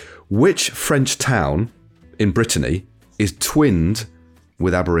 Which French town in Brittany is twinned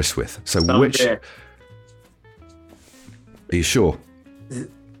with Aberystwyth? So which... Are you sure?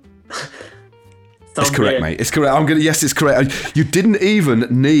 It's correct, mate. It's correct. Yes, it's correct. You didn't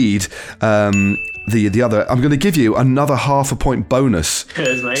even need... the other, I'm going to give you another half a point bonus.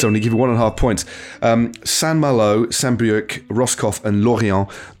 Cheers, mate. So I'm going to give you 1.5 points. Saint-Malo, Saint-Brieuc, Roscoff and Lorient,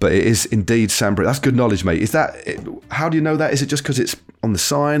 but it is indeed Saint-Brieuc. That's good knowledge, mate. How do you know that? Is it just because it's on the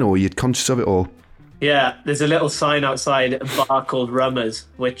sign, or you're conscious of it, or? Yeah, there's a little sign outside a bar called Rummers,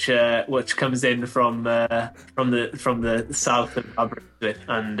 which comes in from the south of Aberystwyth,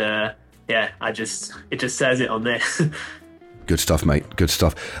 and it just says it on there. Good stuff, mate. Good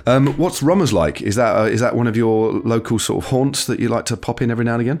stuff. What's Rummers like? Is that one of your local sort of haunts that you like to pop in every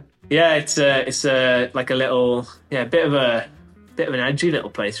now and again? Yeah, it's like a little bit of an edgy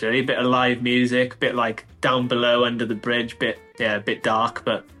little place, really. A bit of live music, a bit like down below under the bridge, a bit dark,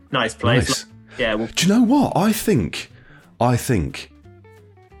 but nice place. Nice. Do you know what? I think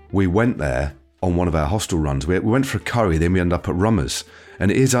we went there on one of our hostel runs. We went for a curry, then we ended up at Rummers,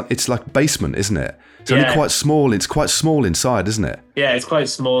 and it's like basement, isn't it? It's only quite small. It's quite small inside, isn't it? Yeah, it's quite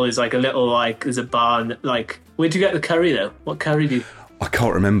small. It's like a little, there's a barn. Where'd you get the curry, though? What curry did you... I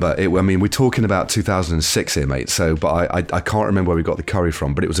can't remember. We're talking about 2006 here, mate. So, but I can't remember where we got the curry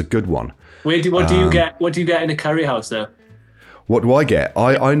from, but it was a good one. What do you get? What do you get in a curry house, though? What do I get?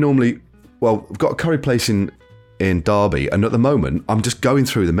 I normally... Well, I've got a curry place in Derby, and at the moment, I'm just going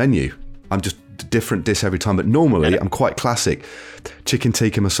through the menu. I'm just different dish every time, but normally I'm quite classic: chicken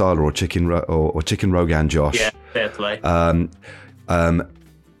tikka masala or chicken rogan josh. Yeah, fair play.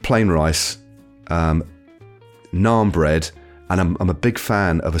 Plain rice, naan bread, and I'm a big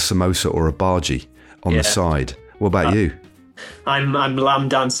fan of a samosa or a bhaji on the side. What about you? I'm lamb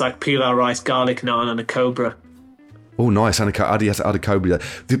dance, like pilau rice, garlic naan, and a cobra. Oh, nice. And a Cobra.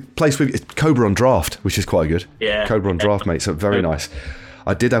 The place with Cobra on draft, which is quite good. Yeah. Cobra on draft, mate. So very nice.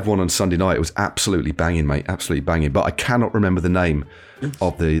 I did have one on Sunday night. It was absolutely banging, mate. Absolutely banging. But I cannot remember the name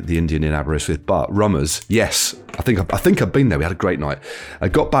of the Indian in Aberystwyth. But Rummers, yes. I think I've been there. We had a great night. I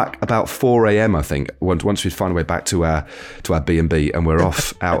got back about 4 a.m. I think. Once we'd find a way back to our B&B, and we're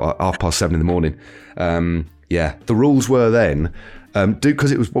off out at 7:30 in the morning. The rules were then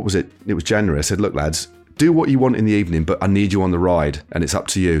because it was, what was it? It was January. I said, look, lads, do what you want in the evening, but I need you on the ride, and it's up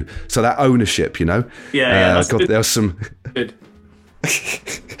to you. So that ownership, you know. Yeah. God, there was some. Good.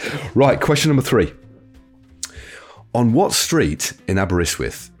 Right, question number 3. On what street in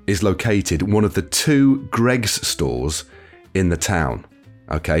Aberystwyth is located one of the 2 Greggs stores in the town?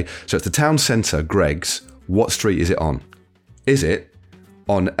 Okay, so it's the town centre, Greggs. What street is it on? Is it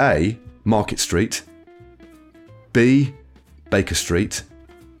on A, Market Street, B, Baker Street,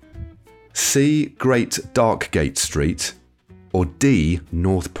 C, Great Darkgate Street, or D,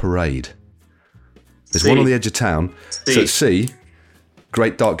 North Parade? There's one on the edge of town. C. So it's C,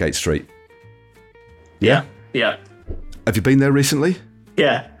 Great Darkgate Street. Yeah. Have you been there recently?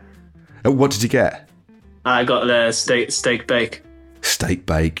 Yeah. What did you get? I got the steak bake. Steak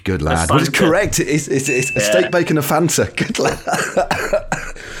bake, good lad. A Well, it's Fanta. correct. It's a steak bake and a Fanta. Good lad.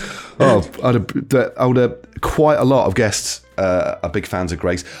 Oh, I would have quite a lot of guests are big fans of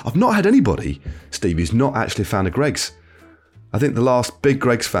Greggs. I've not had anybody, Steve, who's not actually a fan of Greggs. I think the last big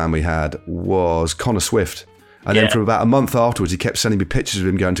Greggs fan we had was Connor Swift. And then for about a month afterwards, he kept sending me pictures of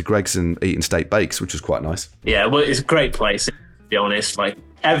him going to Greggs and eating steak bakes, which was quite nice. Yeah, well, it's a great place, to be honest. Like,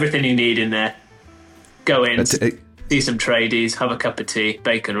 everything you need in there. Go in, see some tradies, have a cup of tea,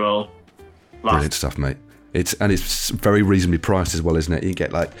 bacon roll. Laugh. Brilliant stuff, mate. It's very reasonably priced as well, isn't it? You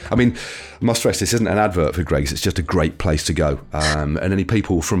get I must stress, this isn't an advert for Greggs. It's just a great place to go. And any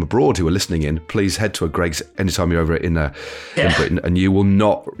people from abroad who are listening in, please head to a Greggs anytime you're over in Britain, and you will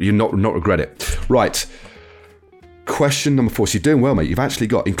not regret it. Right. Question number 4. So you're doing well, mate. You've actually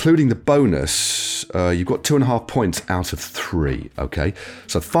got, including the bonus, you've got 2.5 points out of 3. Okay.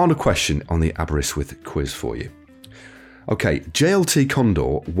 So final question on the Aberystwyth quiz for you. Okay, JLT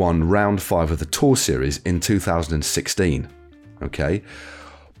Condor won round 5 of the Tour Series in 2016. Okay,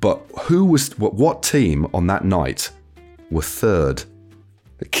 but what team on that night were third?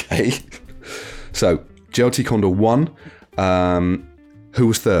 Okay, so JLT Condor won. Who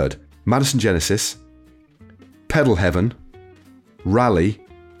was third? Madison Genesis, Pedal Heaven, Rally,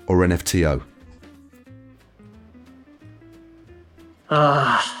 or NFTO?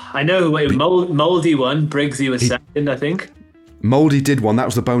 I know Mouldy won, Briggsy was second, I think. Mouldy did one. That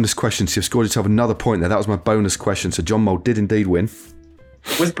was the bonus question. So you've scored yourself another point there. That was my bonus question. So John Mould did indeed win.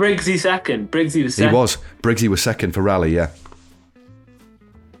 Was Briggsy second? Briggsy was second. He was. Briggsy was second for Rally, yeah.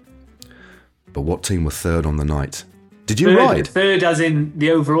 But what team were third on the night? Did you ride? Third as in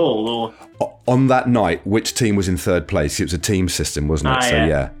the overall, or? On that night, which team was in third place? It was a team system, wasn't it? So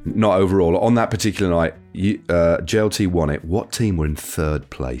yeah, not overall. On that particular night, JLT won it. What team were in third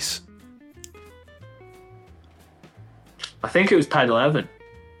place? I think it was Pedal Heaven.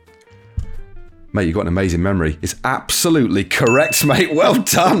 Mate, you've got an amazing memory. It's absolutely correct, mate. Well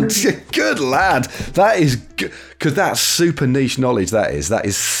done. Good lad. That is good, because that's super niche knowledge, that is. That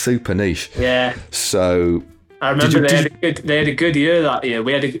is super niche. Yeah. So... I remember they had a good year that year.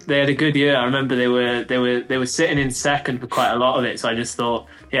 They had a good year. I remember they were sitting in second for quite a lot of it. So I just thought,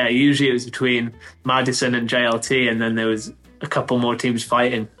 yeah, usually it was between Madison and JLT, and then there was a couple more teams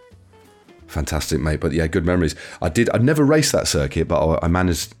fighting. Fantastic, mate. But yeah, good memories. I'd never raced that circuit, but I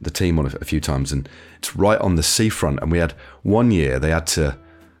managed the team on a few times, and it's right on the seafront. And we had one year I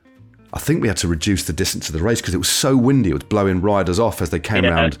think we had to reduce the distance of the race because it was so windy. It was blowing riders off as they came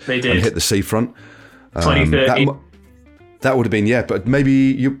around and hit the seafront. 2013. That would have been, yeah, but maybe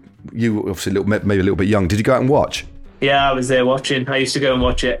you obviously maybe a little bit young. Did you go out and watch? Yeah, I was there watching. I used to go and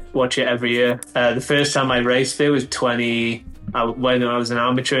watch it every year. The first time I raced there was when I was an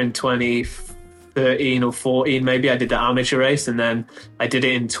amateur in 2013 or 14 maybe. I did the amateur race, and then I did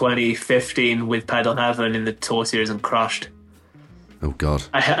it in 2015 with Pedal Heaven in the Tour Series and crashed. Oh God!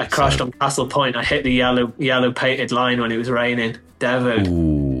 I crashed on Castle Point. I hit the yellow painted line when it was raining. Devoed.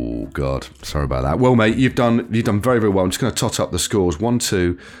 Oh God! Sorry about that. Well, mate, you've done very, very well. I'm just going to tot up the scores. 1,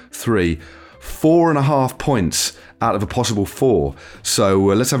 2, 3, 4.5 points out of a possible 4. So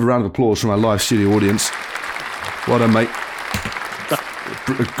let's have a round of applause from our live studio audience. Well done, mate.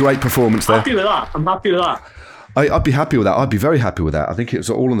 Great performance there. I'm happy with that. I'd be happy with that. I'd be very happy with that. I think it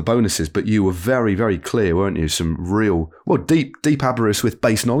was all on the bonuses, but you were very, very clear, weren't you? Some real, deep Aberystwyth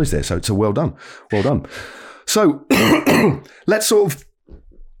base knowledge there. So well done. Well done. So let's sort of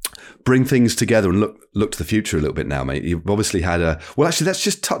bring things together and look to the future a little bit now, mate. You've obviously had actually, let's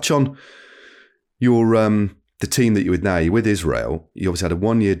just touch on your the team that you're with now. You're with Israel. You obviously had a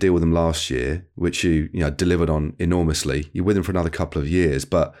 1-year deal with them last year, which you delivered on enormously. You're with them for another couple of years,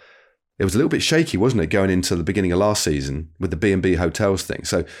 but it was a little bit shaky, wasn't it, going into the beginning of last season with the B&B hotels thing.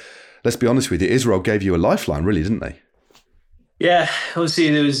 So let's be honest with you, Israel gave you a lifeline, really, didn't they? Yeah, obviously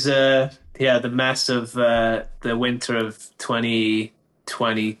there was the mess of the winter of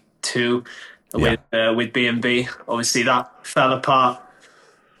 2022 with B&B. Obviously that fell apart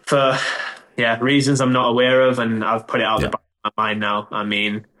for reasons I'm not aware of, and I've put it out of the back of my mind now. I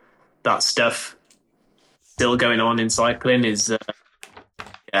mean, that stuff still going on in cycling is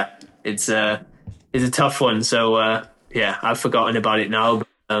it's a tough one. So I've forgotten about it now.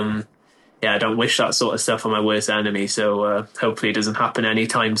 But, I don't wish that sort of stuff on my worst enemy. So hopefully it doesn't happen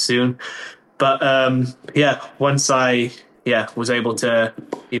anytime soon. But once I was able to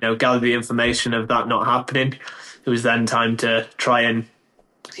gather the information of that not happening, it was then time to try and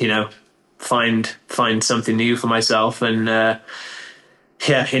find something new for myself. And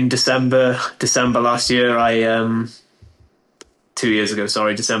in December last year, I 2 years ago,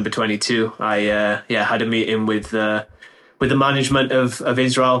 sorry, December 22, I had a meeting with the management of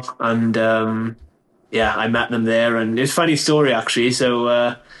Israel, and I met them there. And it's a funny story actually.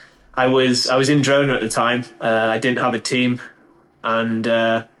 So I was in Drona at the time. I didn't have a team, and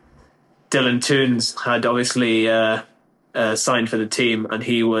Dylan Toons had obviously signed for the team, and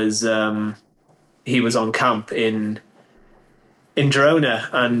he was on camp in Drona.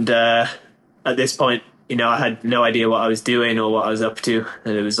 And at this point, I had no idea what I was doing or what I was up to,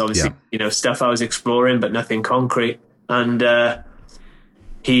 and it was obviously stuff I was exploring, but nothing concrete. And I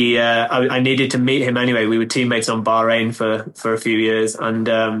needed to meet him anyway. We were teammates on Bahrain for a few years,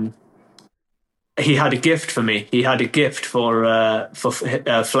 and he had a gift for me. He had a gift for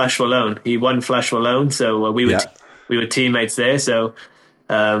Flesh Wallone. He won Flesh Wallone, so we were teammates there. So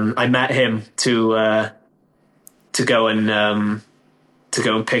I met him to go and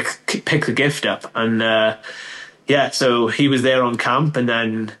pick the gift up, and so he was there on camp, and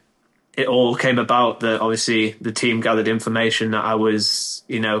then it all came about that obviously the team gathered information that I was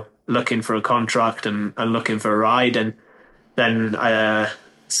looking for a contract and looking for a ride, and then I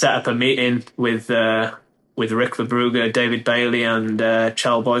set up a meeting with Rick Verbrugge, David Bailey, and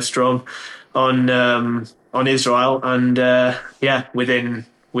Chel Boystrom on Israel, and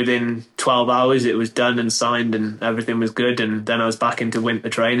within 12 hours it was done and signed, and everything was good, and then I was back into winter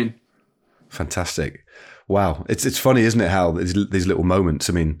training. Fantastic. Wow. It's funny, isn't it, how these little moments,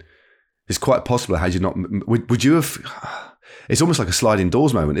 I mean, it's quite possible. Had you not, would you have, it's almost like a sliding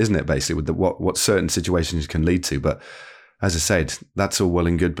doors moment, isn't it, basically, with what certain situations can lead to. But as I said, that's all well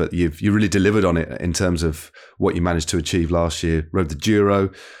and good, but you really delivered on it in terms of what you managed to achieve last year. Rode the Giro,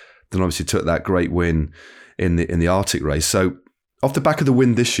 then obviously took that great win in the Arctic race. So off the back of the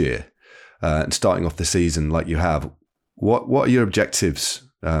win this year, and starting off the season like you have, what are your objectives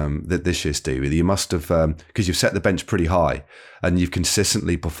this year, Stevie? You must have, because you've set the bench pretty high and you've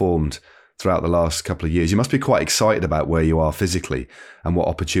consistently performed throughout the last couple of years. You must be quite excited about where you are physically and what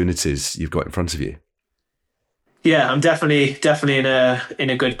opportunities you've got in front of you. Yeah, I'm definitely in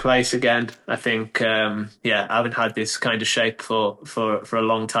a good place again. I think I haven't had this kind of shape for a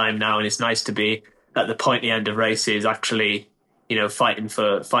long time now, and it's nice to be at the pointy end of races, actually, fighting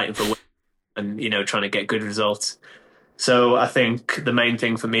for win and trying to get good results. So I think the main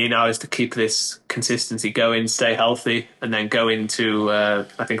thing for me now is to keep this consistency going, stay healthy, and then go into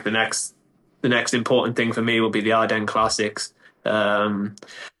I think the next important thing for me will be the Ardennes Classics.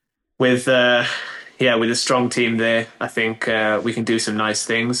 With a strong team there, I think we can do some nice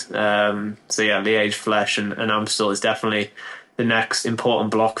things. Liège, Flesh, and Amstel is definitely the next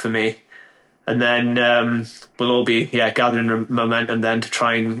important block for me. And then we'll all be gathering momentum then to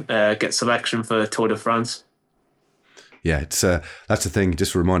try and get selection for Tour de France. Yeah, it's that's the thing.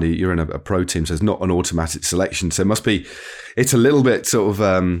 Just to remind you, you're in a pro team, so it's not an automatic selection. So it's a little bit sort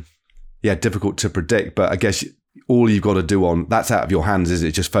of difficult to predict. But I guess all you've got to do that's out of your hands, is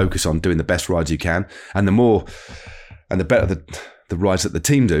it? Just focus on doing the best rides you can, and the better the rides that the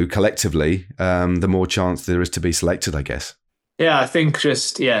team do collectively, the more chance there is to be selected, I guess. Yeah, I think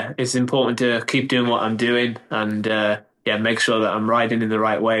it's important to keep doing what I'm doing, and make sure that I'm riding in the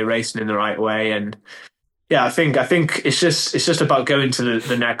right way, racing in the right way, and I think it's just about going to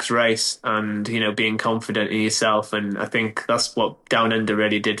the next race and being confident in yourself. And I think that's what Down Under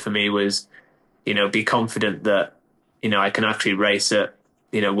really did for me, was be confident that I can actually race at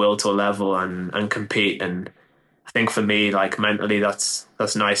World Tour level and compete. And I think for me, like, mentally, that's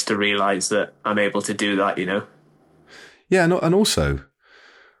nice to realize that I'm able to do that. Yeah, and also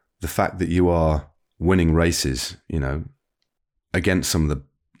the fact that you are winning races,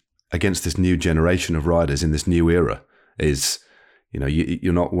 against this new generation of riders in this new era, is,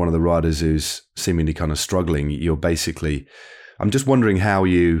 you're not one of the riders who's seemingly kind of struggling. You're basically, I'm just wondering how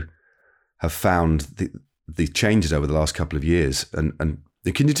you have found the changes over the last couple of years. And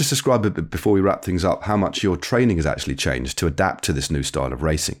can you just describe a bit, before we wrap things up, how much your training has actually changed to adapt to this new style of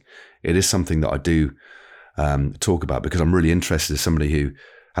racing? It is something that I do talk about, because I'm really interested as somebody who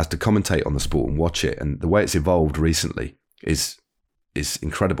has to commentate on the sport and watch it. And the way it's evolved recently is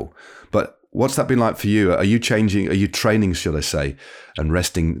incredible. But what's that been like for you? Are you changing? Are you training, should I say, and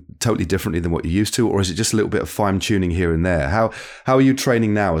resting totally differently than what you used to, or is it just a little bit of fine tuning here and there? How are you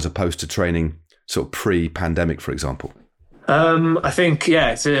training now as opposed to training sort of pre-pandemic, for example? I think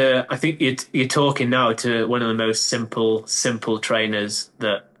I think you're talking now to one of the most simple trainers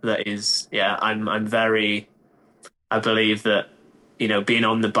that is. Yeah, I'm very. I believe that, being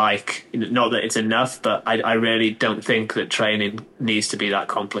on the bike, not that it's enough, but I really don't think that training needs to be that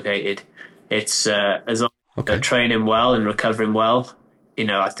complicated. It's as long as you're training well and recovering well,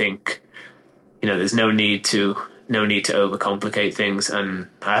 I think, there's no need to overcomplicate things. And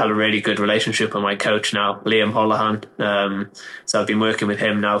I have a really good relationship with my coach now, Liam Holohan. So I've been working with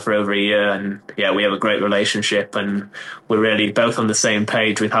him now for over a year, and yeah, we have a great relationship, and we're really both on the same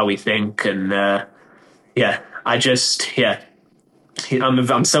page with how we think. And I'm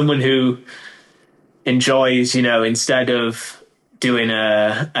someone who enjoys, instead of doing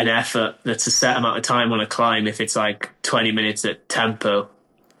an effort that's a set amount of time on a climb, if it's like 20 minutes at tempo,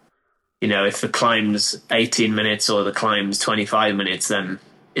 if the climb's 18 minutes or the climb's 25 minutes, then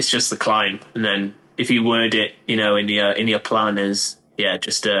it's just the climb. And then if you word it, in your plan as,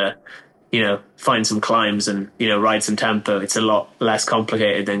 just find some climbs and, ride some tempo, it's a lot less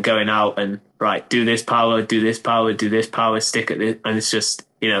complicated than going out and, right, do this power, stick at this. And it's just,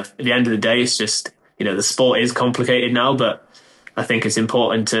 at the end of the day, it's just, the sport is complicated now, but I think it's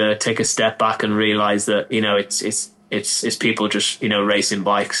important to take a step back and realize that, it's people just, racing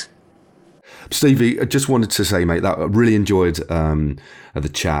bikes. Stevie, I just wanted to say, mate, that I really enjoyed the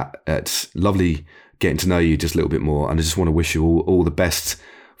chat. It's lovely getting to know you just a little bit more, and I just want to wish you all the best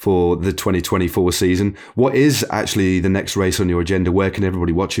for the 2024 season. What is actually the next race on your agenda? Where can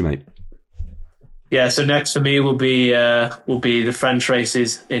everybody watch you, mate? Yeah, so next for me will be the French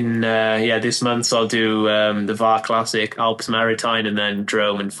races in this month. So I'll do the Var Classic, Alps Maritime, and then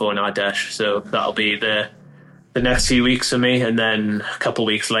Drôme and Fort Ardèche. So that'll be the next few weeks for me, and then a couple of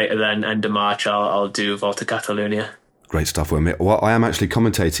weeks later, then end of March, I'll do Volta Catalunya. Great stuff, mate. Well, I am actually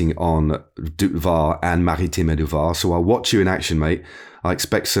commentating on Var and Maritime du Var, so I'll watch you in action, mate. I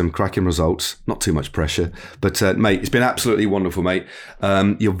expect some cracking results, not too much pressure. But, mate, it's been absolutely wonderful, mate.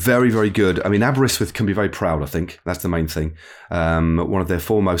 You're very, very good. I mean, Aberystwyth can be very proud, I think. That's the main thing. One of their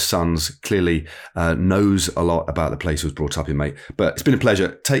foremost sons clearly knows a lot about the place he was brought up in, mate. But it's been a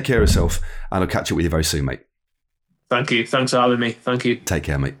pleasure. Take care of yourself, and I'll catch up with you very soon, mate. Thank you. Thanks for having me. Thank you. Take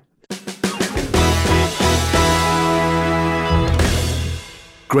care, mate.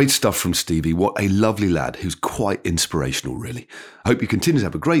 Great stuff from Stevie. What a lovely lad who's quite inspirational, really. I hope you continue to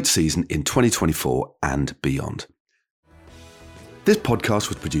have a great season in 2024 and beyond. This podcast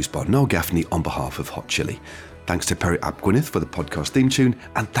was produced by Noel Gaffney on behalf of Hot Chili. Thanks to Perry Ap Gwyneth for the podcast theme tune,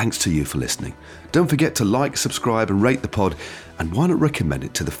 and thanks to you for listening. Don't forget to like, subscribe and rate the pod, and why not recommend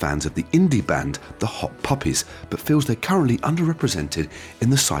it to the fans of the indie band The Hot Puppies, but feels they're currently underrepresented in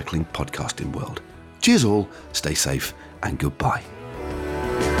the cycling podcasting world. Cheers all, stay safe and goodbye.